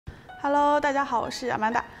Hello， 大家好，我是阿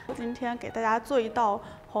曼达。今天给大家做一道《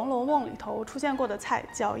红楼梦》里头出现过的菜，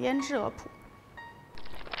叫胭脂鹅脯。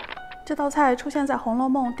这道菜出现在《红楼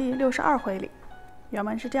梦》第62回里，原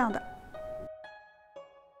文是这样的。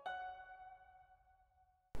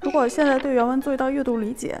如果现在对原文做一道阅读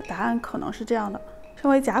理解，答案可能是这样的：身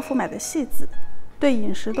为贾府买的戏子，对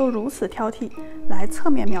饮食都如此挑剔，来侧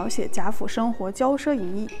面描写贾府生活骄奢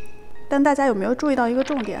淫逸。但大家有没有注意到一个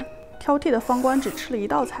重点？挑剔的方官只吃了一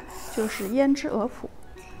道菜，就是胭脂鹅脯，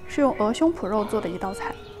是用鹅胸脯肉做的一道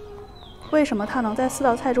菜。为什么它能在4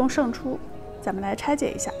道菜中胜出？咱们来拆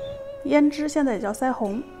解一下。胭脂现在也叫腮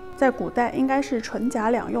红，在古代应该是纯假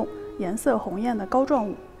两用、颜色红艳的膏状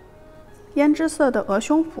物。胭脂色的鹅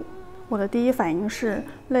胸脯，我的第一反应是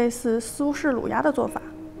类似苏式卤鸭的做法，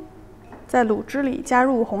在卤汁里加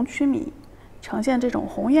入红曲米，呈现这种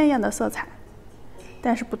红艳艳的色彩。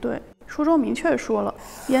但是不对，书中明确说了，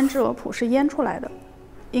胭脂鹅脯是腌出来的，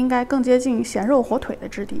应该更接近咸肉火腿的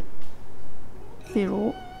质地。比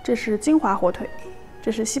如，这是金华火腿，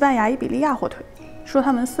这是西班牙伊比利亚火腿，说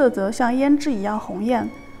它们色泽像胭脂一样红艳，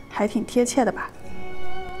还挺贴切的吧？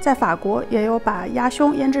在法国也有把鸭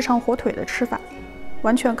胸腌制成火腿的吃法，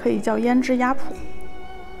完全可以叫胭脂鸭脯。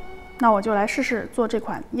那我就来试试做这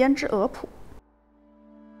款胭脂鹅脯。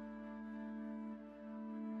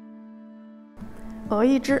鹅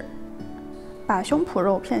一只，把胸脯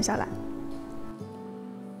肉片下来，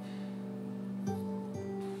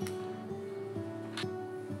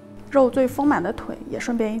肉最丰满的腿也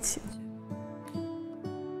顺便一起。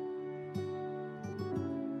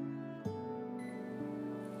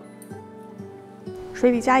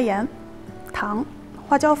水里加盐、糖、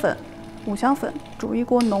花椒粉、五香粉，煮一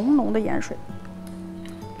锅浓浓的盐水。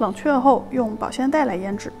冷却后用保鲜袋来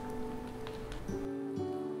腌制。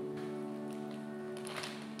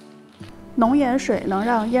浓盐水能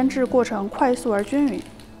让腌制过程快速而均匀。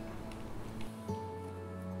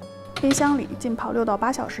冰箱里浸泡6到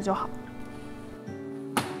8小时就好。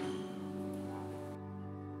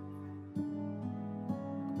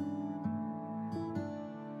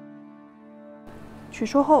取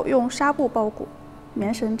出后用纱布包裹，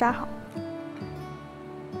棉绳扎好。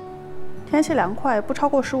天气凉快，不超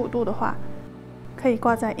过15度的话，可以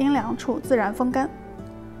挂在阴凉处自然风干。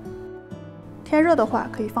天热的话，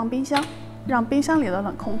可以放冰箱，让冰箱里的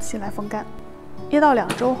冷空气来风干。1到2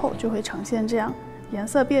周后就会呈现这样，颜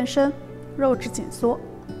色变深，肉质紧缩，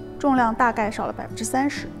重量大概少了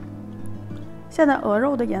30%。现在鹅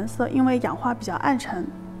肉的颜色因为氧化比较暗沉，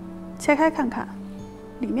切开看看，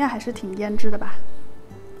里面还是挺胭脂的吧？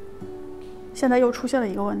现在又出现了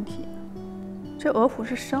一个问题，这鹅脯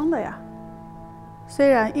是生的呀。虽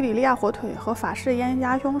然伊比利亚火腿和法式腌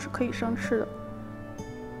鸭胸是可以生吃的，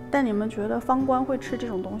但你们觉得方官会吃这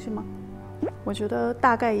种东西吗？我觉得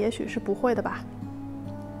大概也许是不会的吧。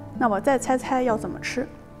那我再猜猜要怎么吃。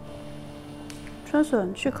春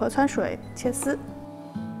笋去壳汆水，切丝，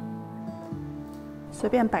随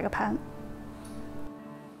便摆个盘，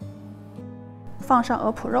放上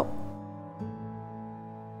鹅脯肉，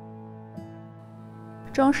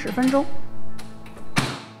蒸10分钟。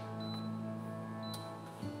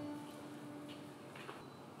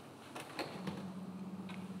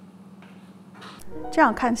这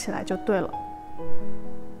样看起来就对了，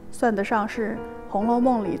算得上是《红楼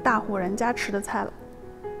梦》里大户人家吃的菜了。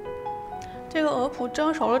这个鹅脯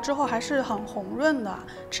蒸熟了之后还是很红润的，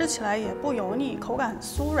吃起来也不油腻，口感很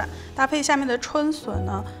酥软，搭配下面的春笋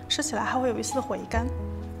呢，吃起来还会有一丝回甘。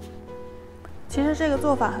其实这个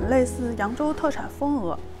做法很类似扬州特产风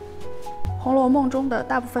鹅。《红楼梦》中的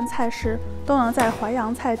大部分菜式都能在淮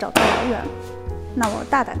扬菜找到来源，那我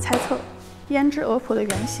大胆猜测，胭脂鹅脯的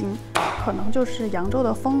原型可能就是扬州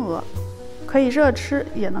的风鹅，可以热吃，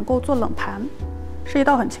也能够做冷盘，是一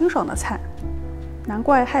道很清爽的菜。难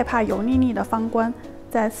怪害怕油腻腻的方官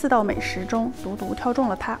在4道美食中独独挑中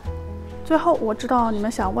了它。最后，我知道你们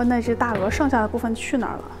想问那只大鹅剩下的部分去哪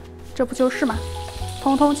儿了，这不就是吗？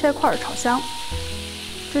通通切块炒香。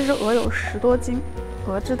这只鹅有10多斤，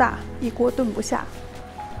鹅之大，一锅炖不下，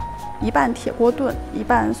一半铁锅炖，一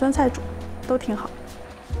半酸菜煮，都挺好。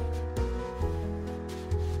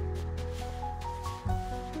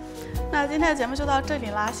那今天的节目就到这里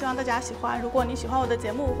啦，希望大家喜欢。如果你喜欢我的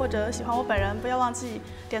节目或者喜欢我本人，不要忘记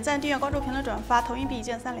点赞、订阅、关注、评论、转发，投硬币1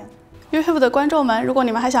键3连。YouTube 的观众们，如果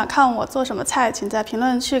你们还想看我做什么菜，请在评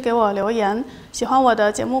论区给我留言。喜欢我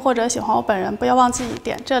的节目或者喜欢我本人，不要忘记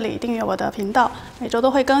点这里订阅我的频道，每周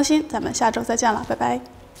都会更新。咱们下周再见了，拜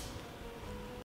拜。